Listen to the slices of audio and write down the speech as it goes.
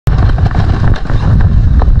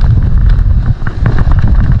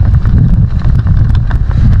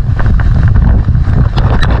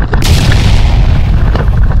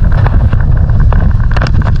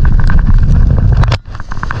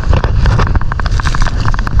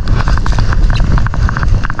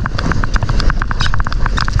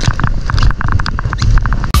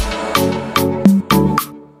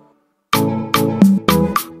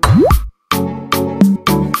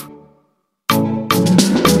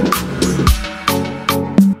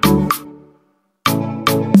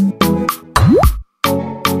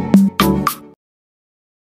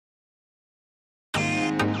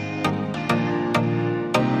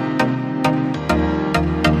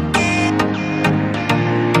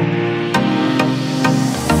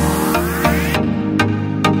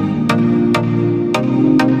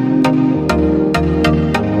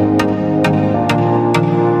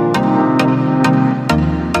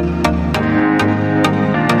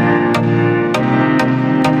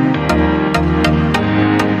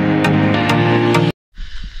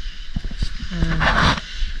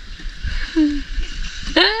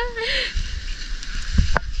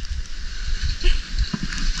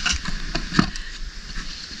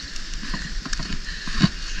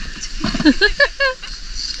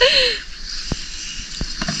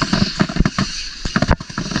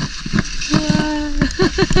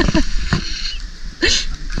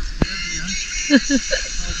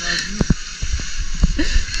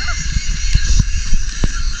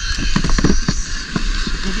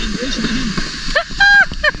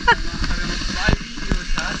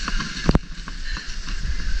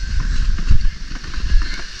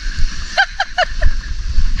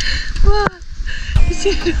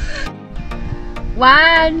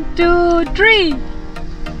One, two, three.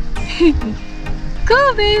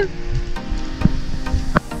 Go, babe.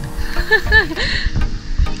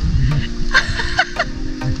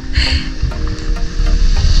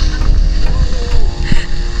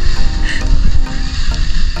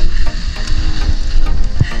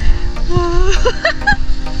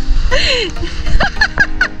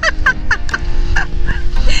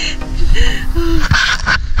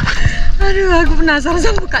 Aduh, aku penasaran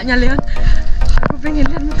sama mukanya Leon. Aku pengen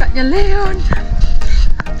lihat mukanya Leon.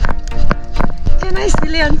 Can I see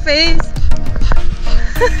Leon face?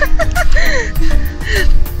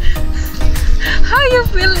 How you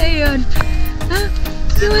feel, Leon? Hah?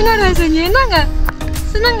 Gimana rasanya? Enak nggak?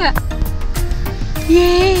 Senang nggak?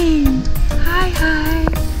 Yeay! Hai hai.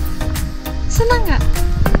 Senang nggak?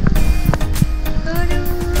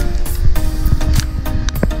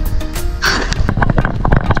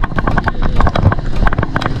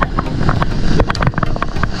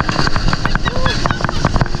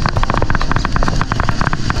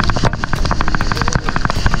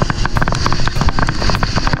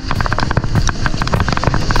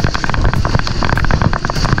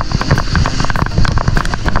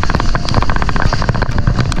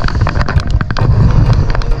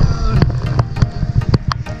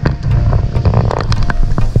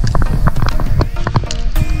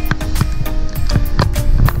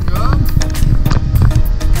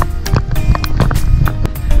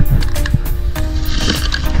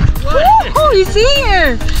 He's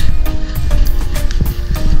here!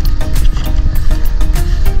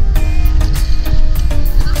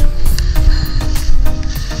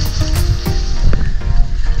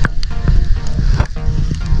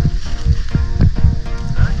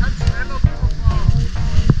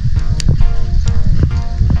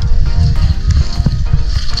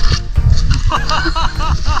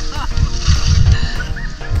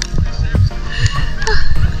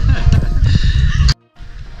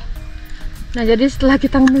 Nah, jadi setelah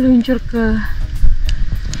kita meluncur ke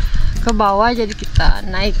bawah, jadi kita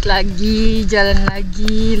naik lagi, jalan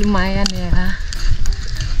lagi, lumayan ya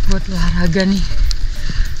buat olahraga nih.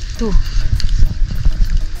 Tuh,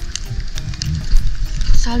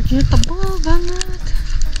 saljunya tebal banget.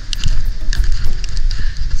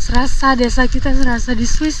 Serasa desa kita serasa di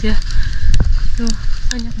Swiss ya. Tuh,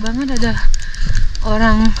 banyak banget ada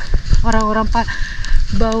orang-orang Pak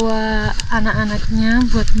bawa anak-anaknya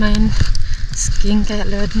buat main skiing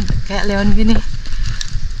kayak Leon gini,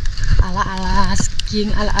 ala-ala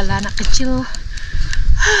skiing, ala-ala anak kecil.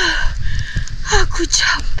 Aku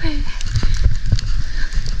capek.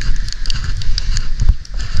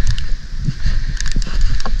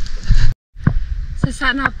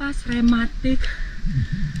 Sesak napas, rematik,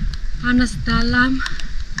 panas dalam,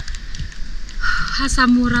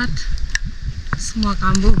 asam urat, semua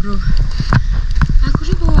kambuh bro. Aku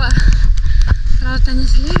udah bawa perawatannya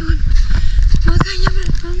Leon, makanya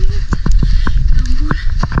berat banget. Ampun,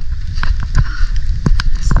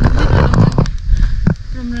 semuanya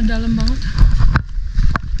benar-benar dalam banget.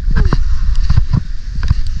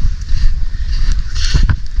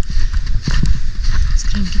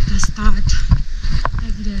 Sekarang kita start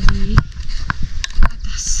lagi dari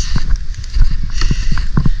atas.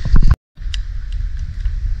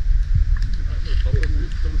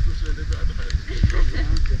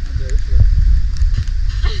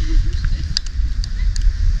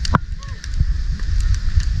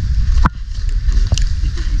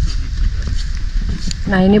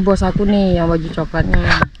 Nah, ini bos aku nih yang baju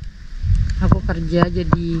coklatnya. Aku kerja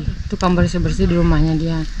jadi tukang bersih-bersih di rumahnya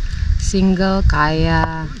dia. Single,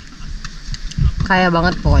 kaya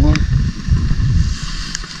banget pokoknya.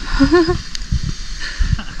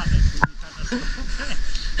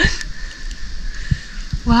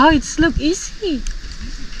 Wow, it's look easy.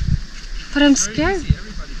 But I'm scared.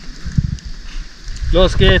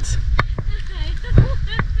 Los geht's.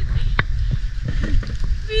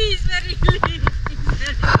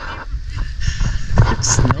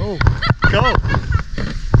 Snow. Go.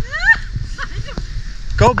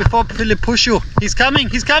 Go before Philip push you. He's coming.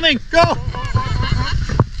 He's coming. Go.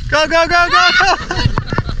 Go, go, go, go, go.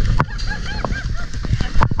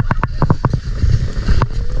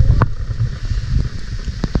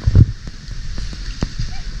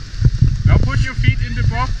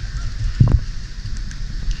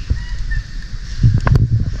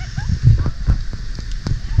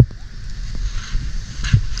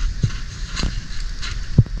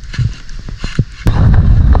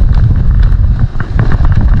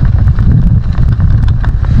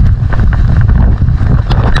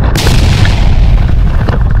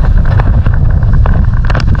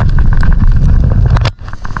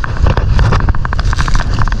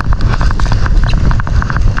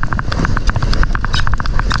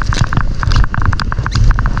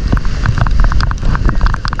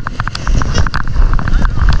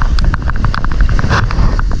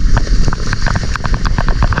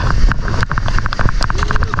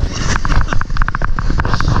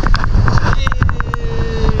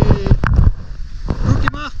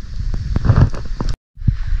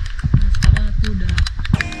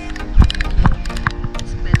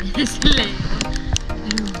 Si Leo.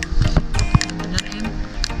 Aduh, bener em.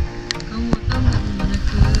 Kamu mau tahu nggak gimana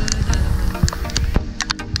ke dalam?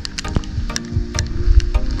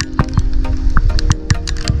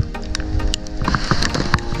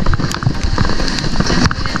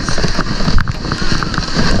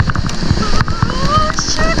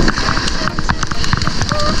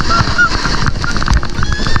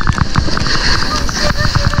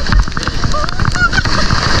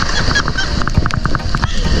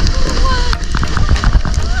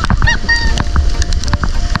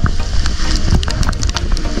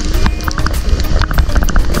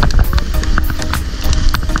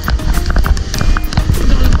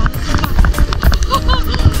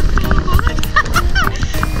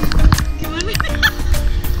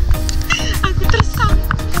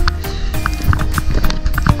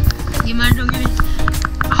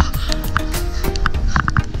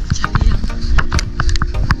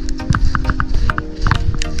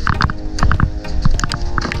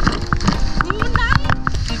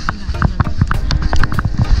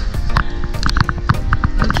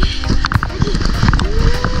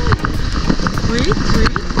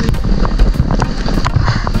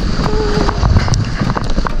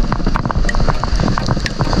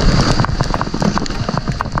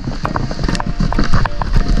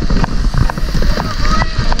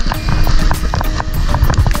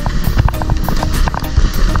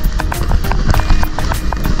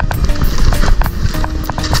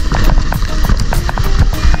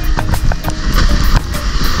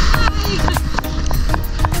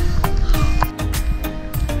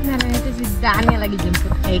 Dani lagi jemput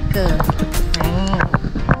Eke.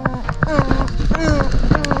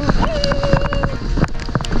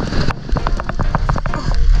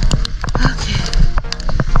 Oke.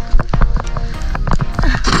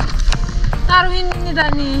 Taruhin ini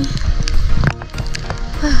Dani.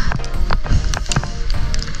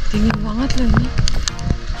 Dingin banget loh ini.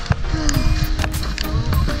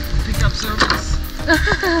 Pick up service.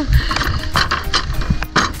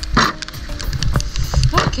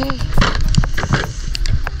 Oke.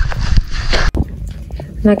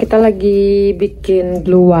 Nah, kita lagi bikin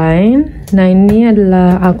blue wine. Nah, ini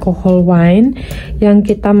adalah alkohol wine yang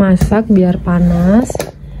kita masak biar panas.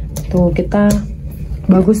 Tuh, kita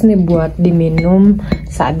bagus nih buat diminum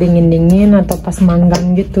saat dingin-dingin atau pas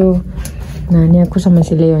manggang gitu. Nah, ini aku sama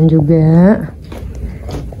si Leon juga.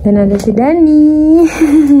 Dan ada si Dani.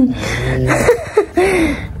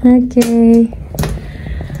 Oke.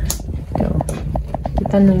 Tuh,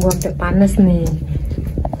 kita nunggu sampai panas nih.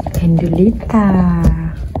 Endulita.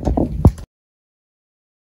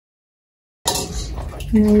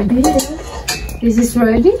 Maybe this is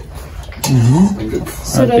ready.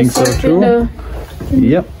 I think so too.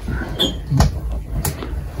 Yep.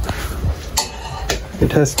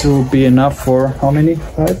 It has to be enough for how many?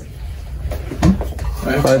 5?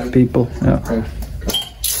 5 people. Yeah.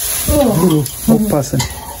 Oppassen.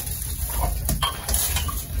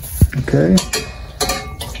 Okay.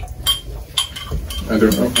 I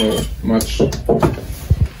don't know how much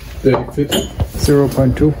they fit.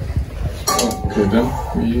 0.2. Okay, then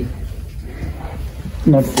we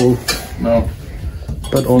Not full, no,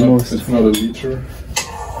 but almost. It's not a liter.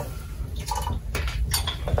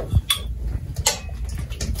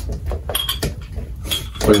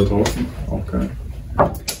 Feuer draußen, okay.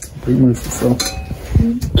 Prima ist es so.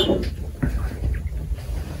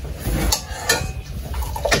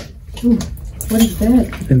 What is that?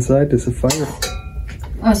 Inside is a fire.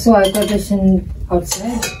 Ah, so I got this in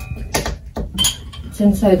outside. It's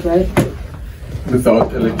inside, right?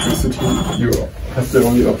 Without electricity, you have the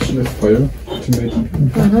only option is fire to make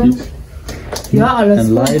heat. Yeah, alles And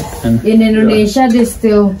gut. light and In Indonesia, they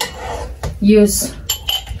still use.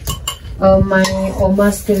 My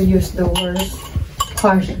Oma still use the word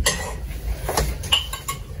part.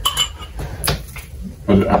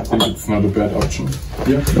 But I think it's not a bad option.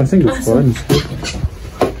 Yeah. I think it's fine. It's good.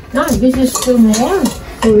 No, this is still more.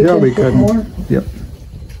 So Yeah, we put can. more. Yep.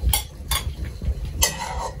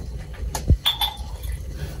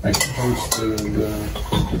 I can hold the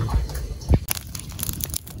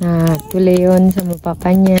Nah, tuh Leon sama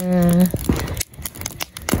papanya.